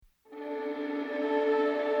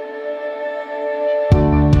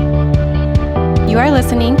You are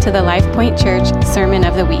listening to the LifePoint Church Sermon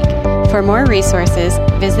of the Week. For more resources,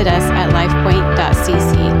 visit us at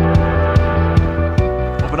lifepoint.cc.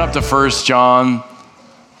 Open up to 1 John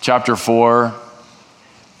chapter 4.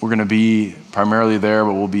 We're going to be primarily there,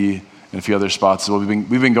 but we'll be in a few other spots. So we've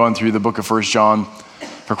been going through the book of 1 John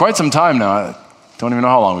for quite some time now. I don't even know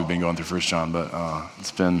how long we've been going through 1 John, but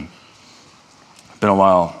it's been a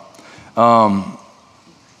while.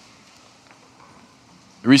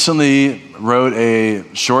 Recently wrote a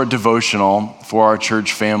short devotional for our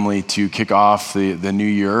church family to kick off the new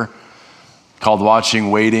year called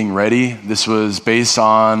Watching, Waiting, Ready. This was based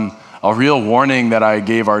on a real warning that I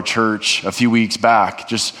gave our church a few weeks back,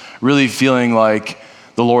 just really feeling like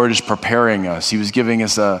the Lord is preparing us. He was giving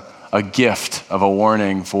us a gift of a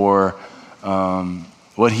warning for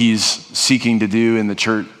what he's seeking to do in the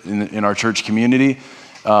church, in our church community,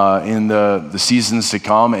 in the seasons to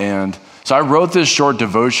come. And so I wrote this short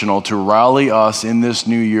devotional to rally us in this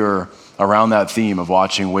new year around that theme of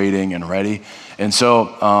watching, waiting, and ready. And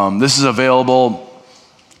so this is available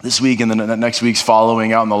this week and the next week's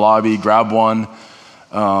following out in the lobby. Grab one,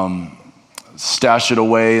 stash it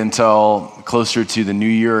away until closer to the new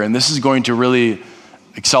year. And this is going to really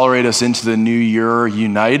accelerate us into the new year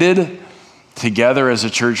united together as a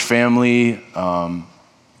church family,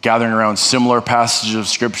 gathering around similar passages of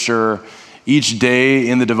Scripture. Each day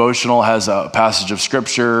in the devotional has a passage of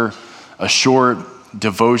Scripture, a short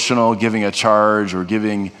devotional giving a charge or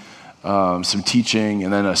giving some teaching,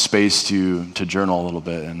 and then a space to journal a little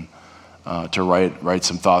bit and to write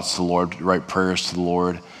some thoughts to the Lord, write prayers to the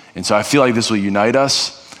Lord. And so I feel like this will unite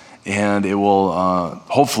us, and it will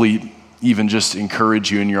hopefully even just encourage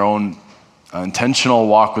you in your own intentional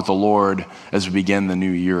walk with the Lord as we begin the new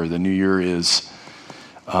year. The new year is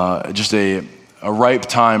just a ripe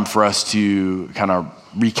time for us to kind of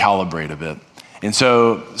recalibrate a bit. And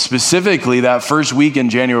so specifically that first week in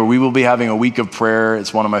January, we will be having a week of prayer.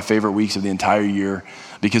 It's one of my favorite weeks of the entire year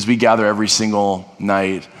because we gather every single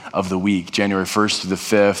night of the week, January 1st through the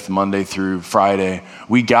 5th, Monday through Friday.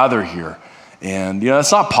 We gather here. And,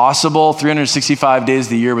 it's not possible 365 days of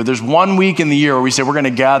the year, but there's one week in the year where we say we're going to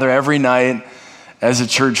gather every night as a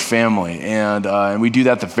church family. And we do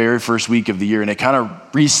that the very first week of the year, and it kind of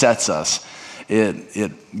resets us.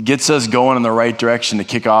 It gets us going in the right direction to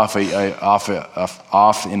kick off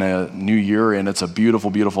off in a new year, and it's a beautiful,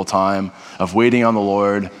 beautiful time of waiting on the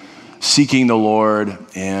Lord, seeking the Lord,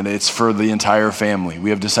 and it's for the entire family.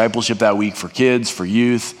 We have discipleship that week for kids, for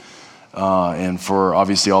youth, and for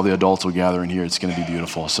obviously all the adults will gather in here. It's going to be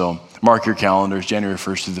beautiful. So mark your calendars, January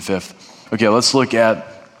 1st through the 5th. Okay, let's look at,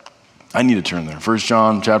 I need to turn there, 1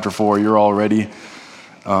 John chapter 4, you're all ready.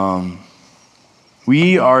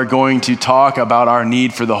 We are going to talk about our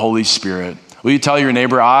need for the Holy Spirit. Will you tell your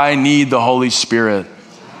neighbor, I need the Holy Spirit.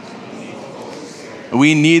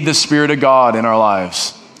 We need the Spirit of God in our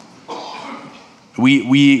lives.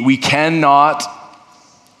 We cannot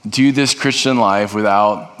do this Christian life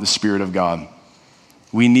without the Spirit of God.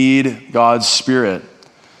 We need God's Spirit.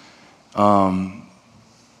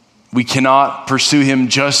 We cannot pursue him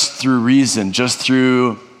just through reason, just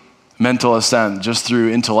through mental assent, just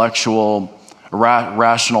through intellectual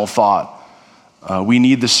rational thought. We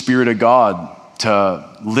need the Spirit of God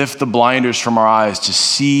to lift the blinders from our eyes to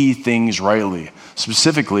see things rightly,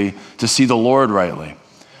 specifically to see the Lord rightly.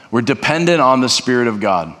 We're dependent on the Spirit of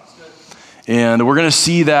God. And we're going to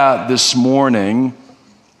see that this morning.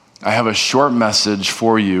 I have a short message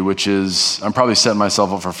for you, which is, I'm probably setting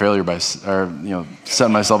myself up for failure by saying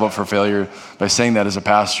that as a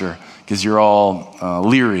pastor, because you're all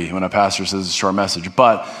leery when a pastor says a short message.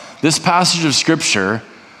 But this passage of Scripture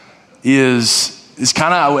is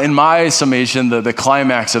kind of, in my summation, the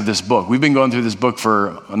climax of this book. We've been going through this book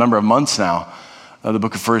for a number of months now, the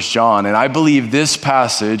book of 1 John, and I believe this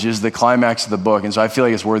passage is the climax of the book, and so I feel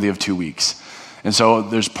like it's worthy of 2 weeks. And so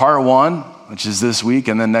there's part 1, which is this week,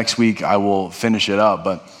 and then next week I will finish it up.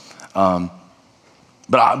 But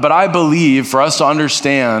I believe for us to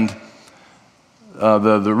understand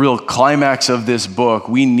the real climax of this book,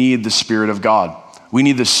 we need the Spirit of God. We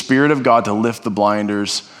need the Spirit of God to lift the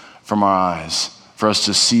blinders from our eyes, for us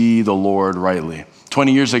to see the Lord rightly.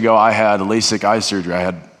 20 years ago, I had LASIK eye surgery. I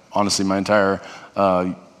had, honestly, my entire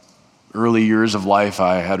early years of life,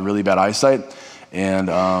 I had really bad eyesight. And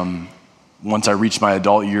once I reached my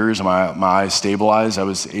adult years and my eyes stabilized, I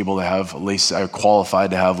was able to have I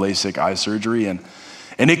qualified to have LASIK eye surgery. And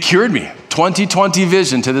it cured me. 20/20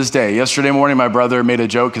 vision to this day. Yesterday morning, my brother made a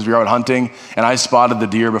joke because we were out hunting, and I spotted the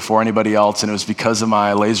deer before anybody else, and it was because of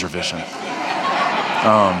my laser vision.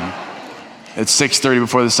 At 6:30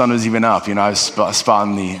 before the sun was even up, I was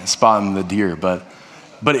spotting the deer. But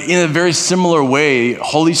But in a very similar way,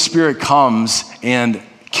 Holy Spirit comes and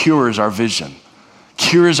cures our vision,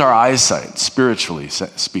 cures our eyesight, spiritually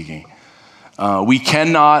speaking. We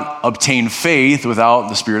cannot obtain faith without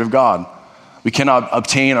the Spirit of God. We cannot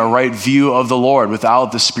obtain a right view of the Lord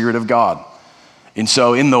without the Spirit of God. And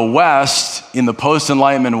so in the West, in the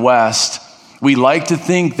post-Enlightenment West, we like to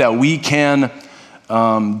think that we can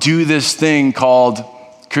do this thing called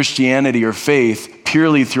Christianity or faith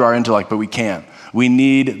purely through our intellect, but we can't. We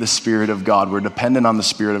need the Spirit of God. We're dependent on the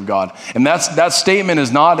Spirit of God. And that statement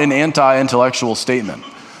is not an anti-intellectual statement.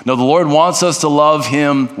 No, the Lord wants us to love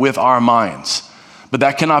him with our minds, but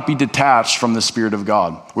that cannot be detached from the Spirit of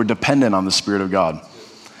God. We're dependent on the Spirit of God.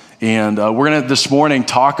 And we're going to this morning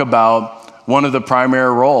talk about one of the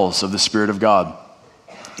primary roles of the Spirit of God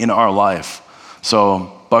in our life.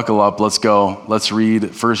 So buckle up, let's go. Let's read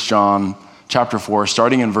 1 John chapter 4,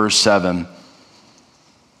 starting in verse 7. It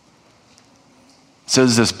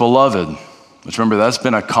says this, beloved, which remember that's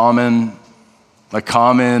been a common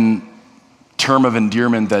term of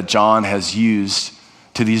endearment that John has used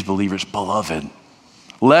to these believers. Beloved,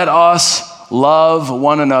 let us love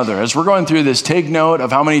one another. As we're going through this, take note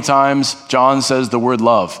of how many times John says the word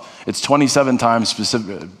love. It's 27 times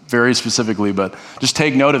very specifically, but just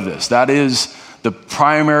take note of this. That is the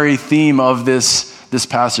primary theme of this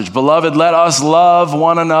passage. Beloved, let us love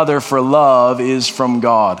one another, for love is from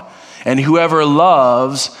God. And whoever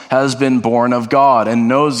loves has been born of God and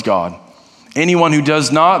knows God. Anyone who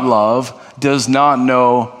does not love does not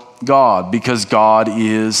know God, because God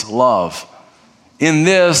is love. In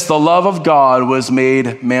this, the love of God was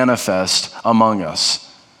made manifest among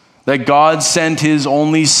us, that God sent his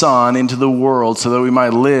only Son into the world so that we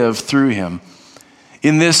might live through him.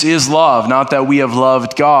 In this is love, not that we have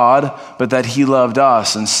loved God, but that he loved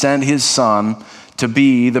us and sent his Son to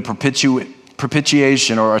be the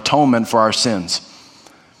propitiation or atonement for our sins.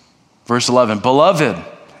 Verse 11, beloved,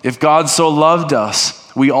 if God so loved us,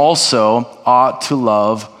 we also ought to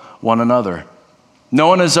love one another. No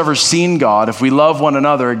one has ever seen God. If we love one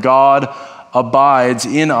another, God abides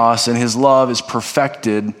in us and his love is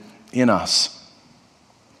perfected in us.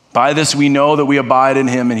 By this we know that we abide in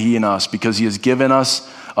him and he in us, because he has given us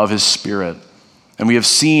of his Spirit. And we have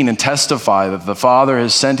seen and testify that the Father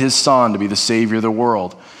has sent his Son to be the Savior of the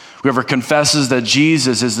world. Whoever confesses that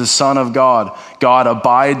Jesus is the Son of God, God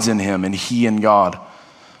abides in him and he in God.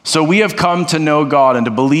 So we have come to know God and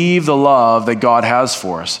to believe the love that God has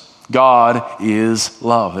for us. God is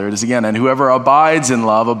love. There it is again. And whoever abides in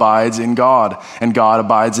love abides in God, and God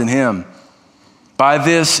abides in him. By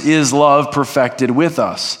this is love perfected with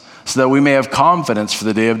us, so that we may have confidence for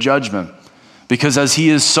the day of judgment. Because as he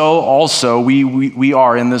is, so also we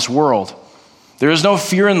are in this world. There is no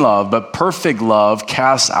fear in love, but perfect love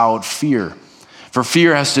casts out fear. For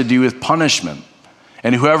fear has to do with punishment.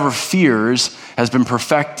 And whoever fears has been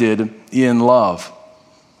perfected in love.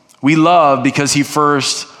 We love because he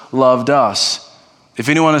first loved us. If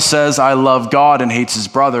anyone says, I love God and hates his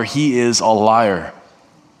brother, he is a liar.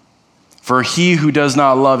 For he who does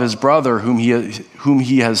not love his brother whom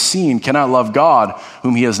he has seen cannot love God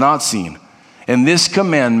whom he has not seen. And this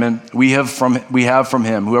commandment we have from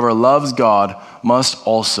him, whoever loves God must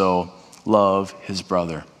also love his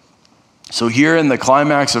brother. So here in the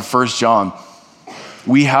climax of 1 John,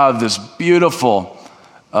 we have this beautiful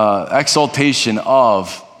exaltation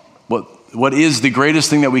of what is the greatest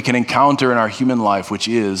thing that we can encounter in our human life, which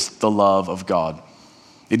is the love of God.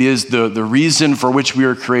 It is the reason for which we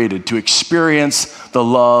are created, to experience the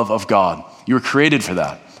love of God. You were created for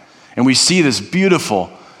that. And we see this beautiful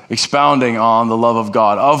expounding on the love of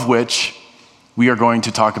God, of which we are going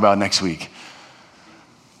to talk about next week.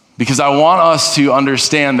 Because I want us to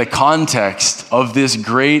understand the context of this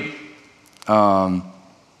great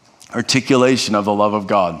articulation of the love of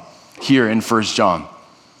God here in 1 John.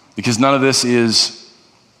 Because none of this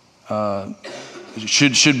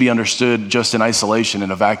should be understood just in isolation,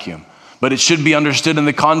 in a vacuum. But it should be understood in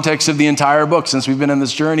the context of the entire book. Since we've been in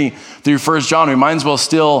this journey through 1 John, we might as well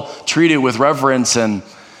still treat it with reverence and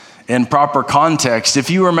proper context. If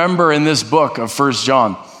you remember in this book of 1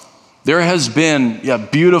 John, there has been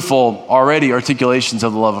beautiful already articulations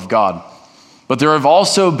of the love of God. But there have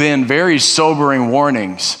also been very sobering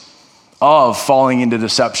warnings of falling into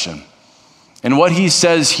deception. And what he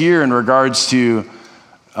says here in regards to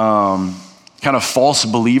kind of false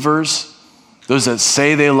believers, those that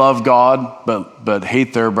say they love God but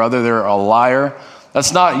hate their brother, they're a liar.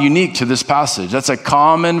 That's not unique to this passage. That's a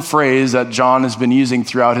common phrase that John has been using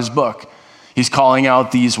throughout his book. He's calling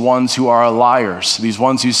out these ones who are liars, these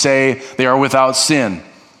ones who say they are without sin.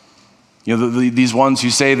 These ones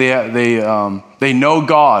who say they know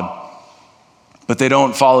God, but they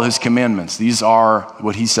don't follow his commandments. These are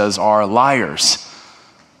what he says are liars.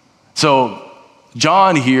 So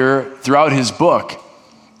John here, throughout his book,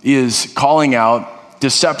 is calling out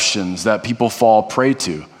deceptions that people fall prey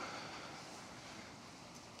to,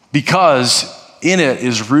 because in it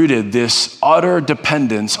is rooted this utter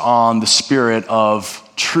dependence on the Spirit of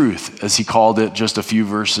truth, as he called it just a few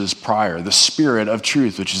verses prior, the Spirit of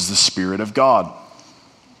truth, which is the Spirit of God.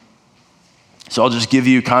 So I'll just give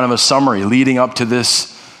you kind of a summary leading up to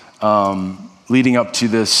this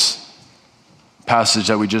passage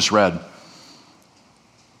that we just read.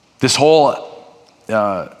 This whole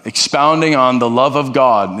expounding on the love of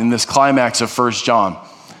God in this climax of 1 John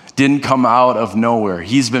didn't come out of nowhere.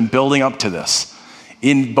 He's been building up to this.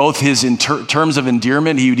 In both his terms of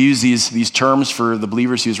endearment, he would use these terms for the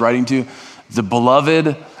believers he was writing to. The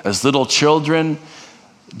beloved, as little children.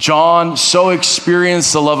 John so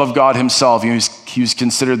experienced the love of God himself. He was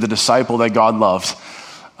considered the disciple that God loved.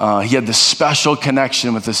 He had this special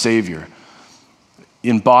connection with the Savior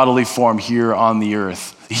in bodily form here on the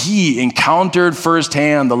earth. He encountered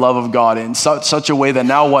firsthand the love of God in such a way that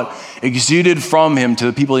now what exuded from him to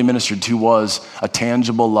the people he ministered to was a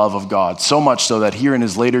tangible love of God. So much so that here in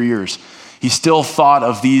his later years, he still thought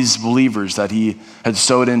of these believers that he had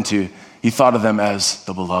sowed into. He thought of them as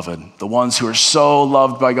the beloved, the ones who are so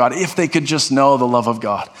loved by God. If they could just know the love of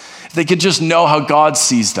God, if they could just know how God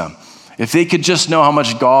sees them, if they could just know how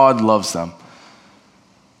much God loves them.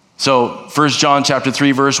 So 1 John chapter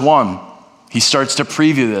 3, verse 1, he starts to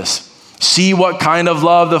preview this. See what kind of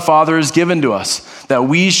love the Father has given to us, that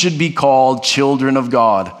we should be called children of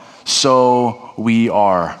God. So we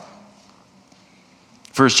are.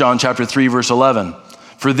 1 John chapter 3, verse 11,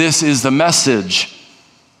 for this is the message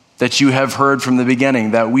that you have heard from the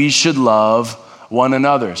beginning, that we should love one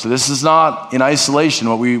another. So this is not in isolation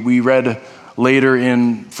what we read later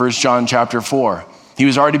in 1 John chapter 4. He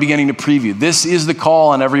was already beginning to preview. This is the call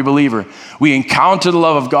on every believer. We encounter the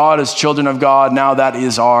love of God as children of God. Now that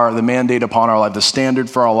is the mandate upon our life, the standard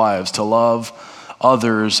for our lives, to love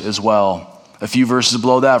others as well. A few verses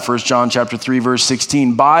below that, 1 John chapter 3, verse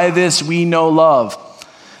 16. By this we know love,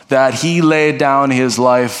 that he laid down his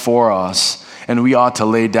life for us, and we ought to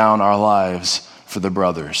lay down our lives for the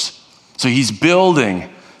brothers. So he's building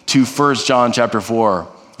to 1 John chapter 4,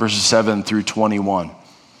 verses 7 through 21.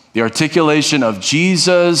 The articulation of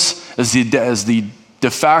Jesus as the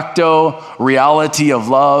de facto reality of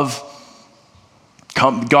love,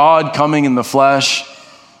 God coming in the flesh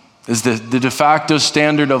is the de facto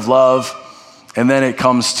standard of love, and then it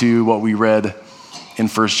comes to what we read in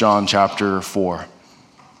 1 John chapter 4.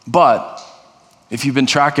 But if you've been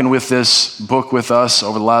tracking with this book with us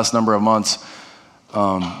over the last number of months,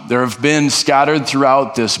 there have been scattered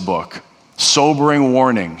throughout this book sobering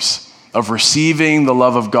warnings of receiving the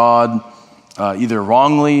love of God either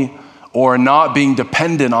wrongly or not being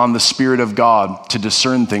dependent on the Spirit of God to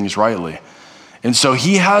discern things rightly. And so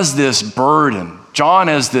he has this burden. John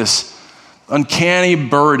has this uncanny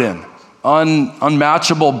burden,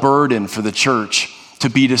 unmatchable burden for the church to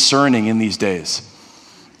be discerning in these days.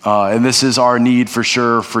 And this is our need for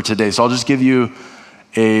sure for today. So I'll just give you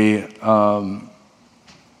a kind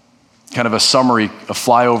of a summary, a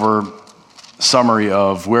flyover summary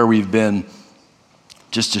of where we've been,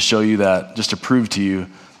 just to show you that, just to prove to you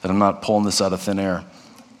that I'm not pulling this out of thin air.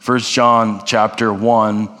 1 John chapter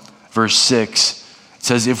 1, verse 6, it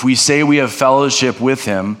says, if we say we have fellowship with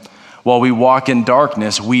him while we walk in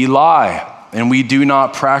darkness, we lie and we do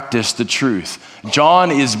not practice the truth.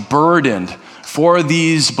 John is burdened for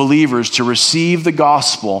these believers to receive the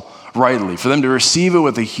gospel rightly, for them to receive it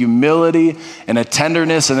with a humility and a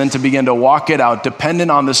tenderness, and then to begin to walk it out dependent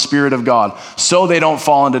on the Spirit of God, so they don't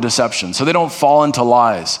fall into deception, so they don't fall into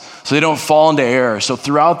lies, so they don't fall into error. So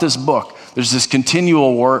throughout this book, there's this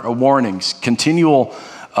continual warnings, continual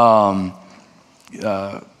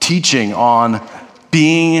teaching on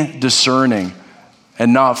being discerning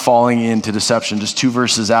and not falling into deception. Just 2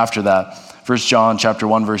 verses after that, 1 John chapter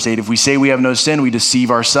 1, verse 8, if we say we have no sin, we deceive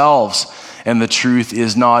ourselves, and the truth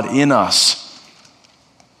is not in us.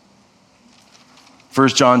 1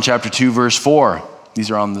 John chapter 2, verse 4, these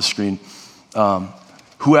are on the screen.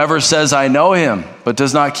 Whoever says, I know him, but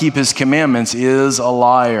does not keep his commandments is a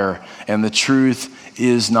liar, and the truth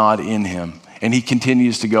is not in him. And he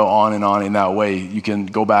continues to go on in that way. You can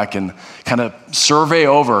go back and kind of survey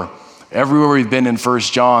over everywhere we've been in 1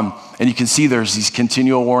 John, and you can see there's these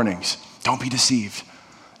continual warnings. Don't be deceived.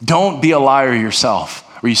 Don't be a liar yourself,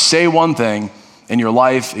 where you say one thing and your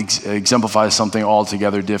life exemplifies something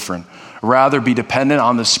altogether different. Rather, be dependent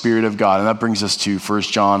on the Spirit of God. And that brings us to 1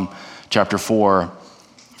 John chapter 4,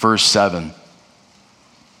 verse 7.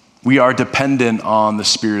 We are dependent on the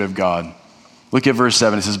Spirit of God. Look at verse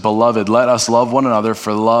 7. It says, "Beloved, let us love one another,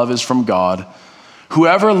 for love is from God.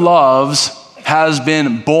 Whoever loves has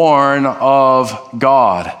been born of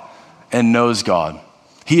God and knows God."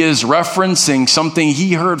 He is referencing something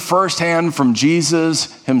he heard firsthand from Jesus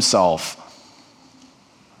himself,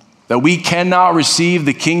 that we cannot receive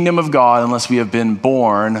the kingdom of God unless we have been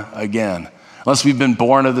born again, unless we've been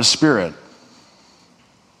born of the Spirit.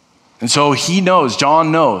 And so he knows,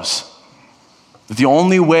 John knows, that the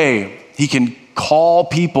only way he can call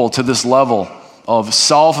people to this level of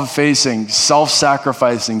self-effacing,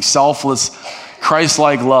 self-sacrificing, selfless,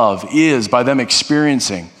 Christ-like love is by them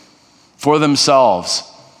experiencing for themselves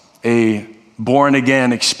a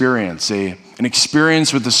born-again experience, an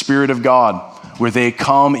experience with the Spirit of God where they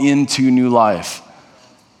come into new life.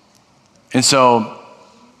 And so,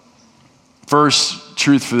 first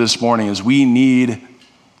truth for this morning is we need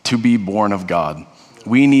to be born of God.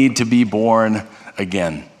 We need to be born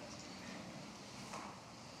again.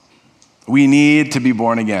 We need to be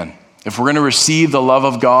born again. If we're going to receive the love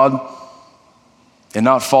of God and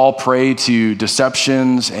not fall prey to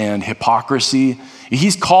deceptions and hypocrisy,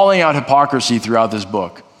 he's calling out hypocrisy throughout this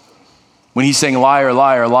book. When he's saying liar,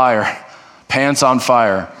 liar, liar, pants on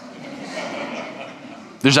fire.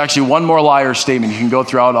 There's actually one more liar statement. You can go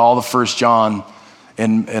throughout all the 1 John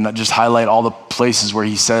and just highlight all the places where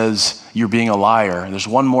he says you're being a liar. There's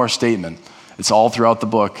one more statement. It's all throughout the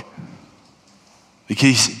book.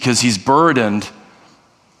 Because he's burdened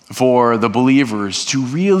for the believers to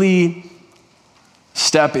really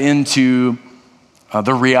step into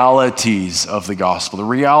the realities of the gospel, the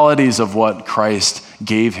realities of what Christ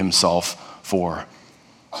gave himself for.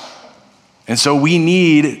 And so we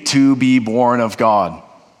need to be born of God.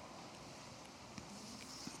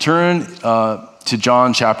 Turn to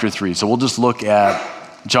John chapter 3. So we'll just look at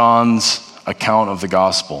John's account of the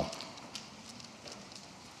gospel.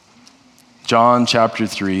 John chapter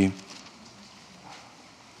 3.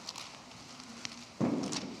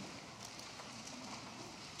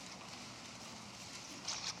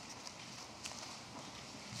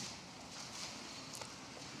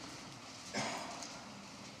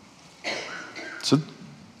 So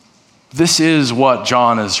this is what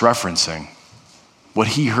John is referencing, what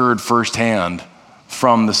he heard firsthand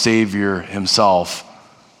from the Savior himself,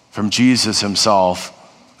 from Jesus himself.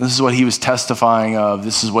 This is what he was testifying of.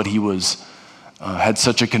 This is what he was had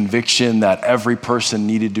such a conviction that every person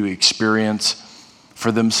needed to experience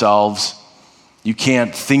for themselves. You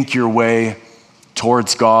can't think your way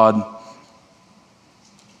towards God.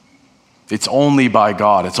 It's only by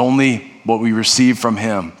God. It's only what we receive from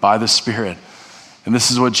him by the Spirit. And this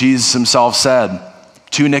is what Jesus himself said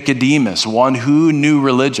to Nicodemus, one who knew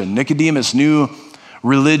religion. Nicodemus knew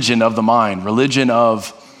religion of the mind, religion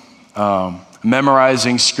of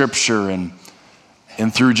memorizing scripture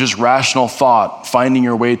and through just rational thought, finding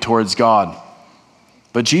your way towards God.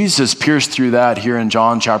 But Jesus pierced through that here in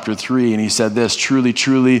John chapter 3, and he said this, "Truly,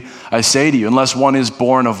 truly, I say to you, unless one is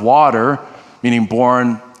born of water," meaning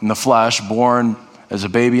born in the flesh, born as a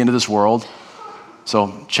baby into this world,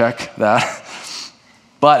 so check that,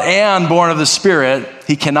 and born of the Spirit,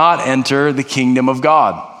 he cannot enter the kingdom of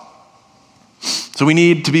God. So we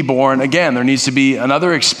need to be born again. There needs to be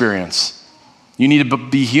another experience. You need to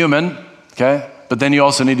be human, okay? But then you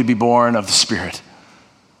also need to be born of the Spirit.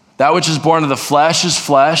 That which is born of the flesh is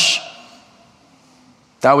flesh.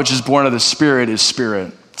 That which is born of the Spirit is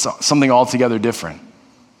spirit. It's something altogether different.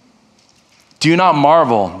 Do not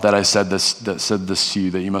marvel that I said this to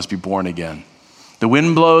you, that you must be born again. The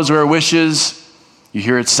wind blows where it wishes. You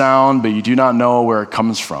hear its sound, but you do not know where it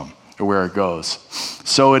comes from or where it goes.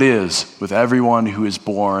 So it is with everyone who is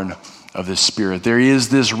born of the Spirit. There is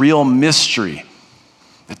this real mystery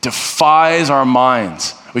that defies our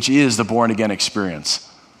minds, which is the born again experience.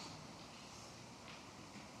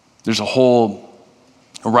 There's a whole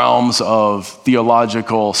realms of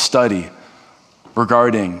theological study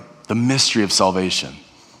regarding the mystery of salvation,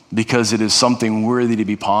 because it is something worthy to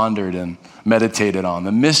be pondered and meditated on.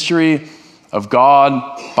 The mystery of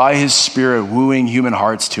God by his Spirit wooing human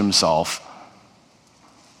hearts to himself.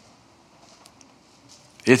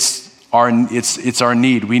 It's our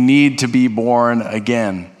need. We need to be born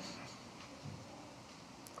again.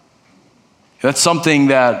 That's something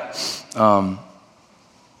that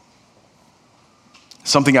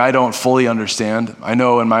something I don't fully understand. I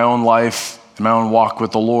know in my own life, in my own walk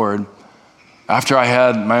with the Lord, after I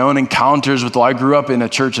had my own encounters with the Lord, I grew up in a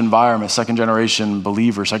church environment, second generation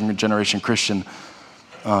believer, second generation Christian.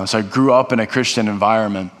 So I grew up in a Christian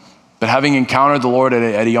environment. But having encountered the Lord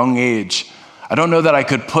at a young age, I don't know that I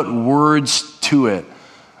could put words to it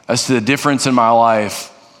as to the difference in my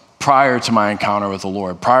life prior to my encounter with the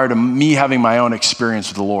Lord, prior to me having my own experience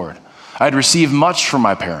with the Lord. I had received much from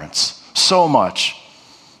my parents, so much.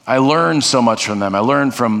 I learned so much from them. I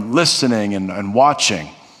learned from listening and watching.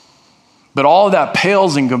 But all of that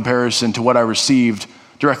pales in comparison to what I received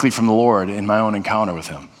directly from the Lord in my own encounter with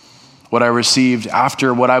him. What I received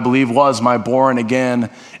after what I believe was my born again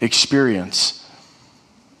experience.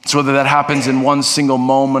 So whether that happens in one single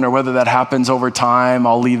moment or whether that happens over time,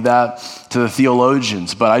 I'll leave that to the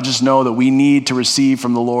theologians. But I just know that we need to receive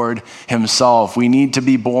from the Lord himself. We need to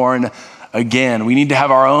be born again. We need to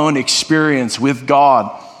have our own experience with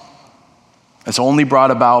God. It's only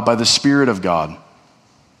brought about by the Spirit of God.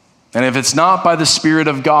 And if it's not by the Spirit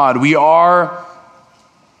of God, we have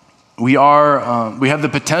the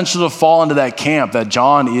potential to fall into that camp that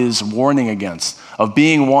John is warning against, of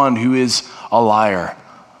being one who is a liar,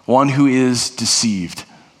 one who is deceived.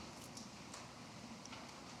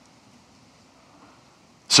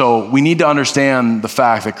 So we need to understand the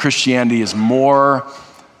fact that Christianity is more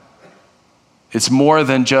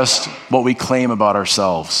than just what we claim about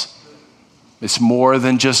ourselves. It's more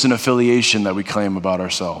than just an affiliation that we claim about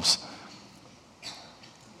ourselves.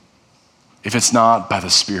 If it's not by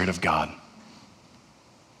the Spirit of God.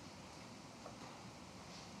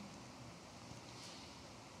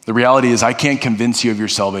 The reality is I can't convince you of your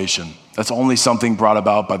salvation. That's only something brought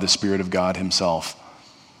about by the Spirit of God himself.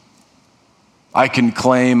 I can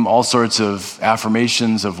claim all sorts of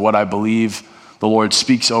affirmations of what I believe the Lord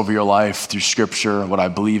speaks over your life through Scripture, what I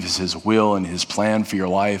believe is his will and his plan for your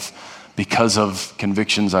life because of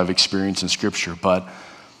convictions I've experienced in Scripture. But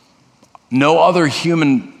no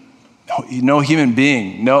human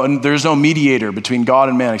being, there's no mediator between God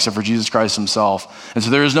and man except for Jesus Christ himself. And so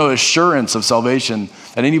there is no assurance of salvation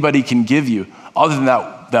that anybody can give you other than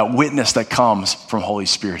that witness that comes from Holy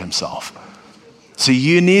Spirit himself. So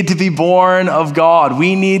you need to be born of God.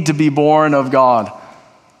 We need to be born of God.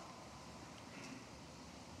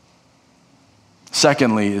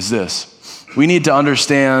 Secondly is this. We need to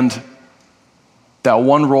understand that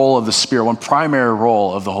one role of the Spirit, one primary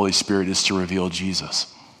role of the Holy Spirit is to reveal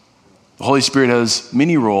Jesus. The Holy Spirit has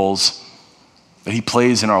many roles that he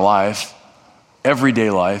plays in our life,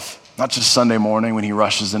 everyday life, not just Sunday morning when he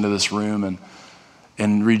rushes into this room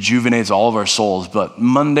and rejuvenates all of our souls, but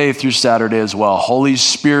Monday through Saturday as well. Holy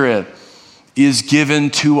Spirit is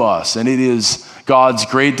given to us, and it is God's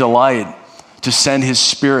great delight to send his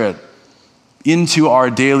Spirit into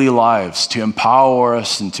our daily lives to empower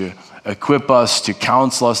us and to equip us, to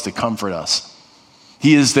counsel us, to comfort us.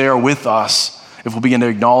 He is there with us if we'll begin to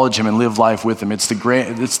acknowledge him and live life with him. It's the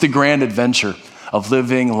grand adventure of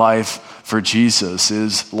living life for Jesus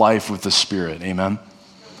is life with the Spirit. Amen.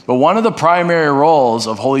 But one of the primary roles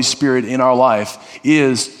of Holy Spirit in our life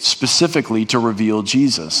is specifically to reveal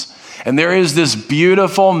Jesus. And there is this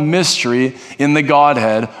beautiful mystery in the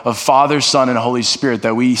Godhead of Father, Son, and Holy Spirit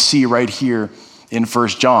that we see right here in 1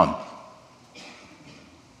 John.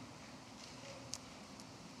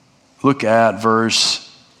 Look at verse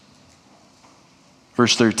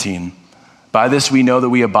 13. By this we know that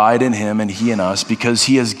we abide in him and he in us, because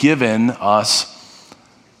he has given us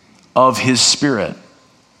of his Spirit.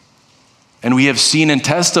 And we have seen and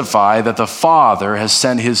testify that the Father has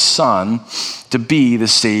sent his Son to be the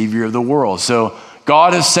Savior of the world. So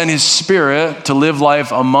God has sent his Spirit to live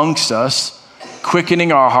life amongst us,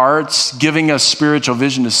 quickening our hearts, giving us spiritual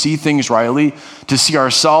vision to see things rightly, to see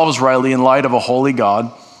ourselves rightly in light of a holy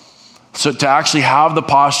God. So to actually have the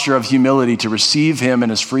posture of humility to receive him and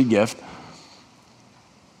his free gift.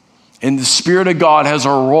 And the Spirit of God has a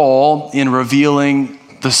role in revealing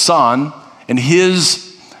the Son and his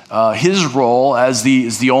role as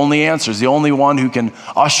the only answer, is the only one who can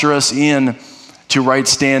usher us in to right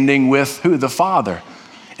standing with who? The Father.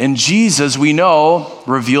 And Jesus, we know,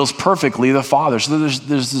 reveals perfectly the Father. So there's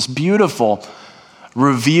this beautiful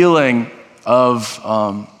revealing of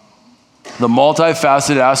the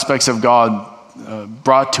multifaceted aspects of God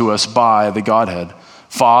brought to us by the Godhead,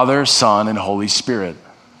 Father, Son, and Holy Spirit.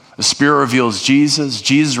 The Spirit reveals Jesus.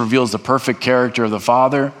 Jesus reveals the perfect character of the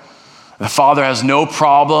Father. The Father has no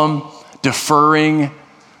problem deferring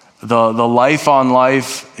the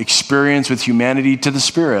life-on-life experience with humanity to the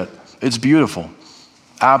Spirit. It's beautiful,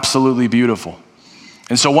 absolutely beautiful.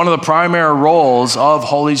 And so one of the primary roles of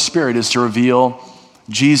Holy Spirit is to reveal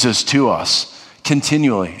Jesus to us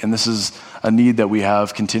continually. And this is a need that we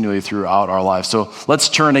have continually throughout our lives. So let's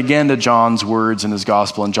turn again to John's words in his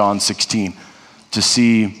gospel in John 16 to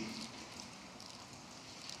see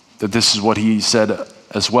that this is what he said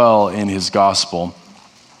as well in his gospel,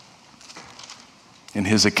 in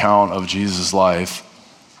his account of Jesus' life.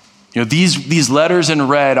 You know, these letters in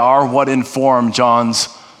red are what inform John's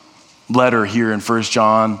letter here in 1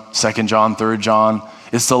 John, 2 John, 3 John.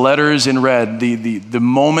 It's the letters in red, the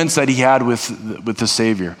moments that he had with the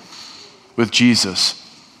Savior, with Jesus.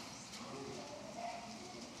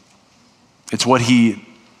 It's what he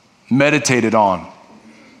meditated on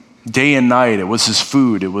day and night. It was his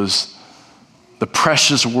food. It was the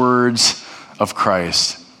precious words of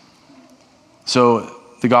Christ. So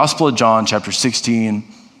the Gospel of John, chapter 16,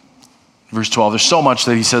 verse 12, there's so much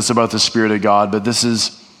that he says about the Spirit of God, but this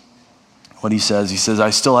is what he says. He says, I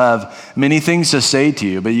still have many things to say to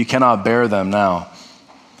you, but you cannot bear them now.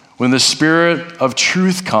 When the Spirit of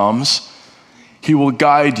truth comes, he will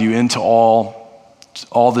guide you into all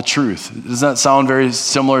the truth. Doesn't that sound very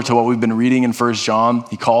similar to what we've been reading in 1 John?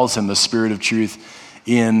 He calls him the Spirit of truth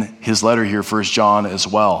in his letter here, 1 John as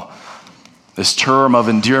well. This term of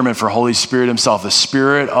endearment for Holy Spirit himself, the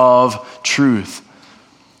Spirit of truth.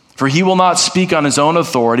 For he will not speak on his own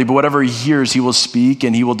authority, but whatever he hears, he will speak,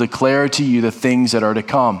 and he will declare to you the things that are to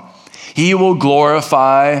come. He will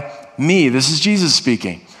glorify me. This is Jesus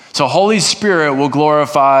speaking. So Holy Spirit will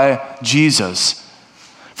glorify Jesus.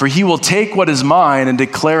 For he will take what is mine and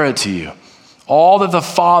declare it to you. All that the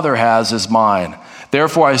Father has is mine.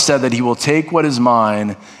 Therefore I said that he will take what is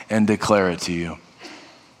mine and declare it to you.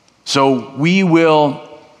 So we will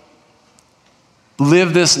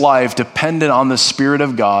live this life dependent on the Spirit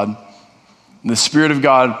of God, and the Spirit of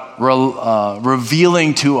God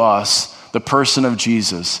revealing to us the person of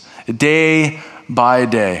Jesus day by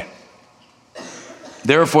day.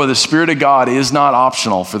 Therefore, the Spirit of God is not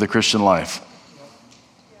optional for the Christian life.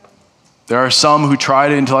 There are some who try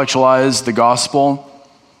to intellectualize the gospel.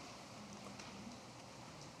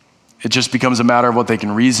 It just becomes a matter of what they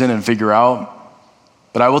can reason and figure out.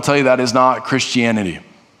 But I will tell you that is not Christianity.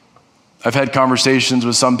 I've had conversations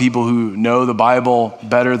with some people who know the Bible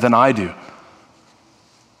better than I do.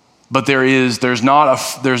 But there's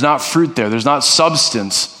not fruit there. There's not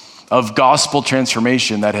substance of gospel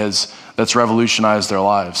transformation that's revolutionized their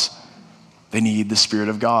lives. They need the Spirit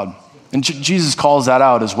of God. And Jesus calls that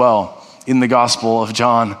out as well in the Gospel of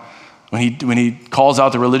John when he calls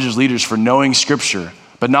out the religious leaders for knowing Scripture,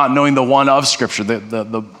 but not knowing the one of Scripture,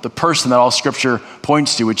 the person that all Scripture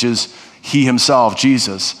points to, which is he himself,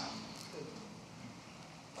 Jesus.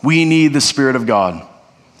 We need the Spirit of God.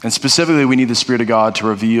 And specifically, we need the Spirit of God to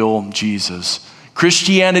reveal Jesus.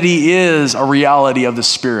 Christianity is a reality of the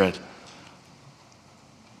Spirit.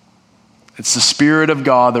 It's the Spirit of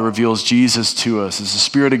God that reveals Jesus to us. It's the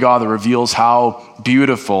Spirit of God that reveals how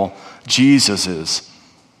beautiful Jesus is.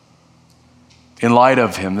 In light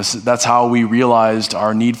of him, that's how we realized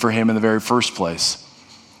our need for him in the very first place.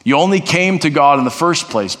 You only came to God in the first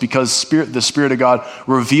place because the Spirit of God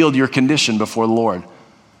revealed your condition before the Lord.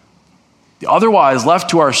 Otherwise, left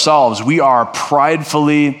to ourselves, we are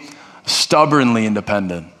pridefully, stubbornly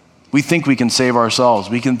independent. We think we can save ourselves.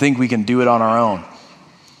 We can think we can do it on our own.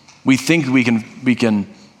 We think we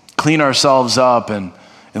can clean ourselves up and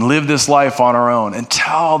live this life on our own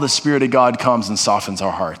until the Spirit of God comes and softens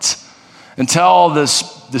our hearts. Until the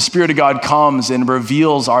Spirit of God comes and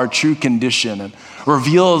reveals our true condition and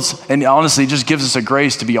reveals and honestly just gives us a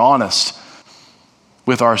grace to be honest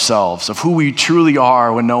with ourselves of who we truly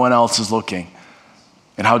are when no one else is looking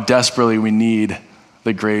and how desperately we need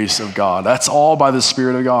the grace of God. That's all by the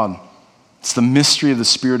Spirit of God. It's the mystery of the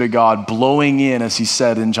Spirit of God blowing in, as he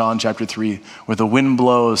said in John chapter 3, where the wind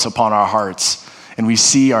blows upon our hearts and we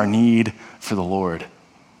see our need for the Lord.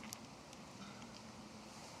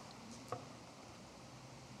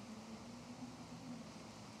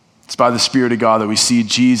 It's by the Spirit of God that we see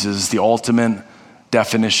Jesus, the ultimate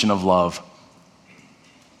definition of love.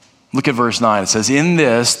 Look at verse 9. It says, in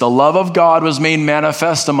this, the love of God was made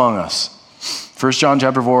manifest among us. 1 John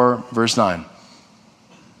chapter 4, verse 9.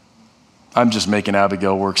 I'm just making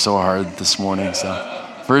Abigail work so hard this morning. So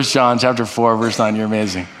 1 John chapter 4, verse 9, you're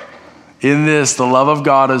amazing. In this, the love of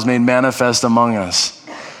God was made manifest among us,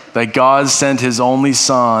 that God sent his only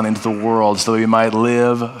Son into the world so that we might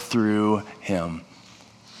live through him.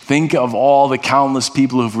 Think of all the countless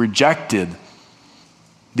people who've rejected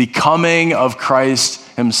the coming of Christ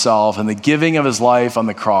himself and the giving of his life on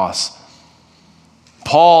the cross.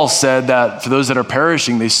 Paul said that for those that are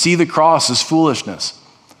perishing, they see the cross as foolishness.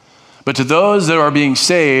 But to those that are being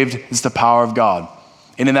saved, it's the power of God.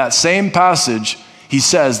 And in that same passage, he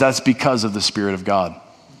says that's because of the Spirit of God.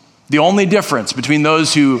 The only difference between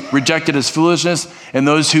those who reject it as foolishness and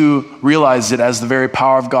those who realize it as the very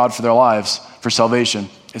power of God for their lives, for salvation,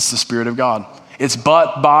 it's the Spirit of God. It's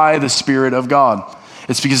but by the Spirit of God.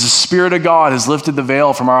 It's because the Spirit of God has lifted the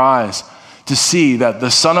veil from our eyes to see that the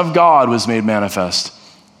Son of God was made manifest.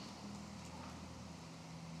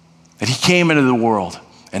 That he came into the world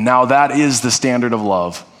And now that is the standard of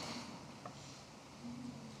love.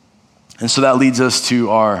 And so that leads us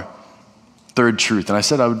to our third truth. And I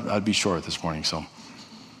said I'd be short this morning, so.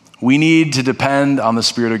 We need to depend on the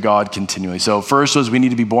Spirit of God continually. So first was we need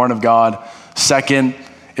to be born of God. Second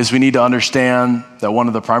is we need to understand that one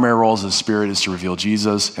of the primary roles of the Spirit is to reveal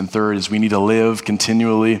Jesus. And third is we need to live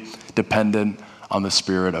continually dependent on the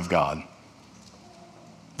Spirit of God.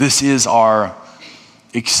 This is our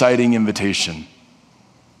exciting invitation.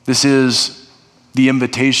 This is the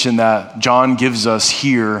invitation that John gives us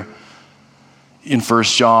here in 1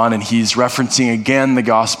 John, and he's referencing again the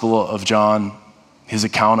Gospel of John, his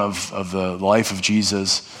account of the life of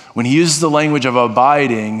Jesus, when he uses the language of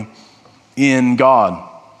abiding in God.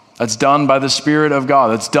 That's done by the Spirit of God.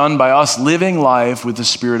 That's done by us living life with the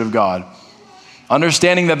Spirit of God.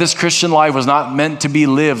 Understanding that this Christian life was not meant to be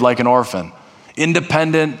lived like an orphan,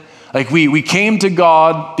 independent. Like we came to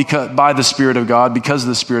God by the Spirit of God, because of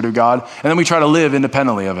the Spirit of God, and then we try to live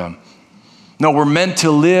independently of him. No, we're meant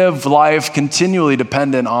to live life continually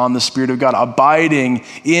dependent on the Spirit of God, abiding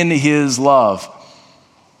in his love.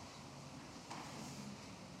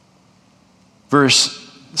 Verse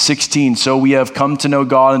 16, so we have come to know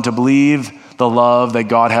God and to believe the love that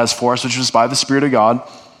God has for us, which was by the Spirit of God.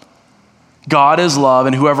 God is love,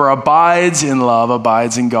 and whoever abides in love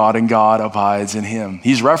abides in God, and God abides in him.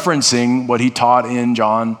 He's referencing what he taught in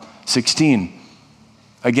John 16.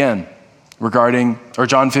 Again,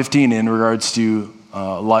 John 15 in regards to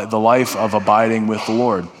the life of abiding with the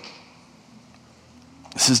Lord.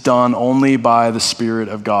 This is done only by the Spirit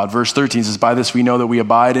of God. Verse 13 says, by this we know that we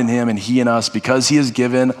abide in him and he in us, because he has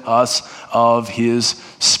given us of his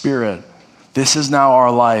Spirit. This is now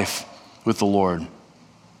our life with the Lord.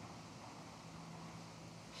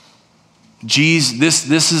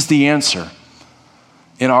 This is the answer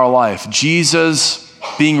in our life. Jesus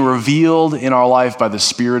being revealed in our life by the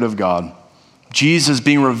Spirit of God. Jesus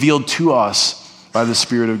being revealed to us by the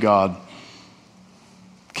Spirit of God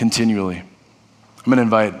continually. I'm going to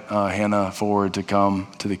invite Hannah forward to come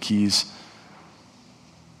to the keys.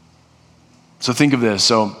 So think of this.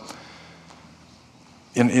 So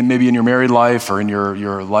maybe in your married life or in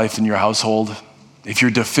your life in your household, if you're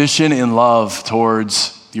deficient in love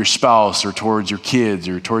towards your spouse or towards your kids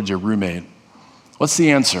or towards your roommate, what's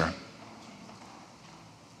the answer?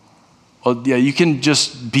 Well, yeah, you can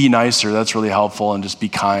just be nicer. That's really helpful, and just be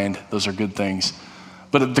kind. Those are good things.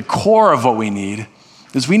 But at the core of what we need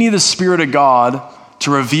is we need the Spirit of God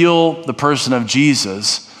to reveal the person of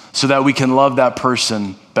Jesus so that we can love that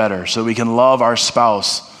person better, so we can love our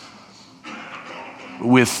spouse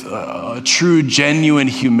with a true, genuine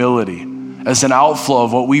humility as an outflow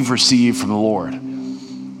of what we've received from the Lord.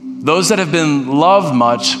 Those that have been loved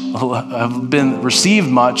much, have been received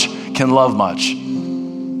much, can love much.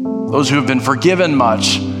 Those who have been forgiven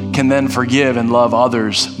much can then forgive and love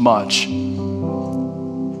others much.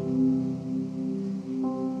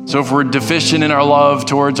 So if we're deficient in our love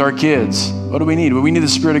towards our kids, what do we need? Well, we need the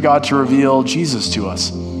Spirit of God to reveal Jesus to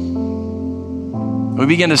us. We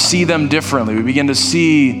begin to see them differently. We begin to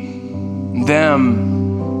see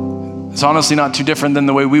them. It's honestly not too different than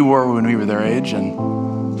the way we were when we were their age.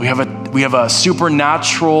 And we have a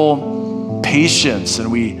supernatural patience,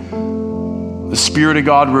 and the Spirit of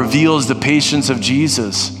God reveals the patience of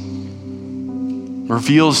Jesus,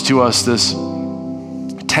 reveals to us this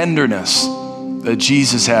tenderness that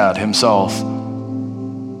Jesus had himself.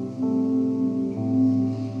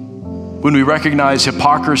 When we recognize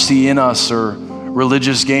hypocrisy in us or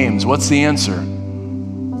religious games, what's the answer?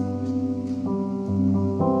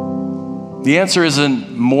 The answer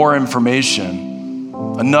isn't more information,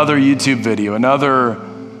 another YouTube video, another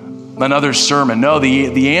sermon. No,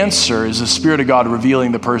 the answer is the Spirit of God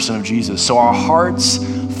revealing the person of Jesus. So our hearts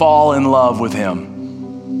fall in love with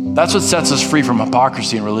him. That's what sets us free from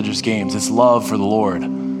hypocrisy and religious games. It's love for the Lord.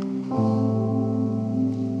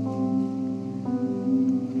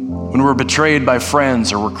 When we're betrayed by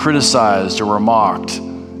friends, or we're criticized, or we're mocked,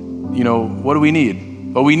 what do we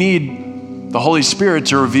need? Well, we need the Holy Spirit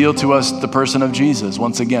to reveal to us the person of Jesus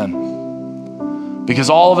once again. Because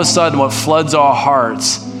all of a sudden, what floods our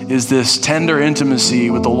hearts is this tender intimacy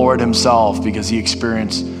with the Lord himself, because he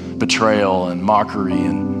experienced betrayal and mockery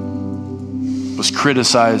and was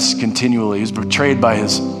criticized continually. He was betrayed by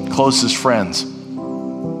his closest friends.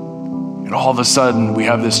 And all of a sudden, we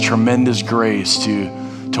have this tremendous grace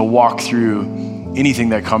to walk through anything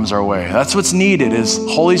that comes our way. That's what's needed, is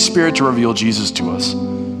Holy Spirit to reveal Jesus to us.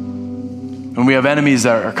 When we have enemies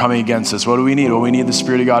that are coming against us, what do we need? Well, we need the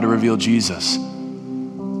Spirit of God to reveal Jesus.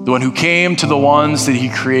 The one who came to the ones that he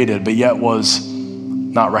created, but yet was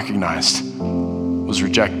not recognized, was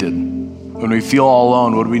rejected, When we feel all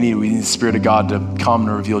alone, what do we need? We need the Spirit of God to come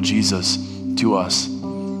and reveal Jesus to us. The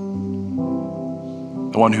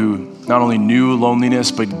one who not only knew loneliness,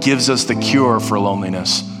 but gives us the cure for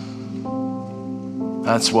loneliness.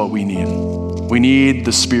 That's what we need. We need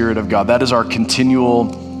the Spirit of God. That is our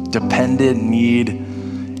continual, dependent need.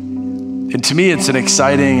 And to me, it's an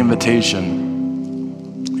exciting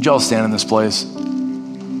invitation. Would you all stand in this place?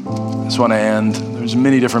 I just want to end. There's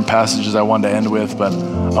many different passages I wanted to end with, but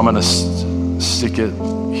I'm going to stick it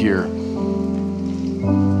here.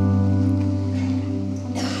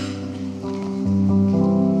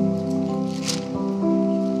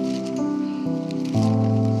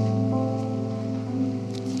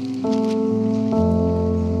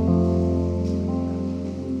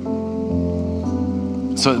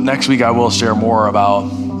 So next week I will share more about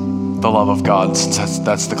the love of God, since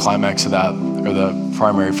that's the climax of that, or the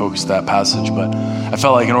primary focus of that passage. But I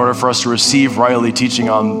felt like in order for us to receive rightly teaching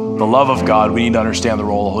on the love of God, we need to understand the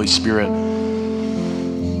role of the Holy Spirit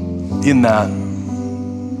in that.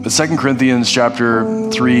 But 2 Corinthians chapter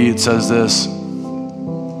 3, it says this: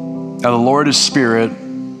 "Now the Lord is Spirit,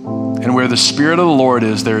 and where the Spirit of the Lord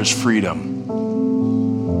is, there is freedom.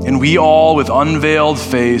 And we all, with unveiled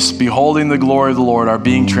face, beholding the glory of the Lord, are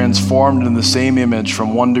being transformed in the same image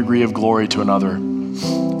from one degree of glory to another.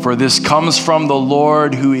 For this comes from the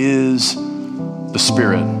Lord who is the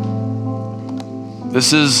Spirit."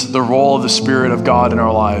 This is the role of the Spirit of God in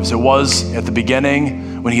our lives. It was at the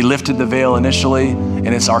beginning when he lifted the veil initially, and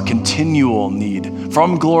it's our continual need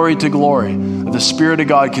from glory to glory. The Spirit of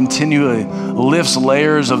God continually lifts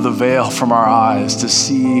layers of the veil from our eyes to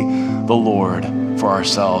see the Lord for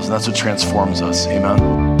ourselves. And that's what transforms us.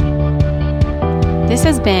 Amen. This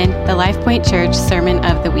has been the LifePoint Church Sermon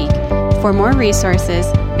of the Week. For more resources,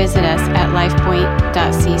 visit us at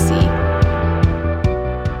lifepoint.cc.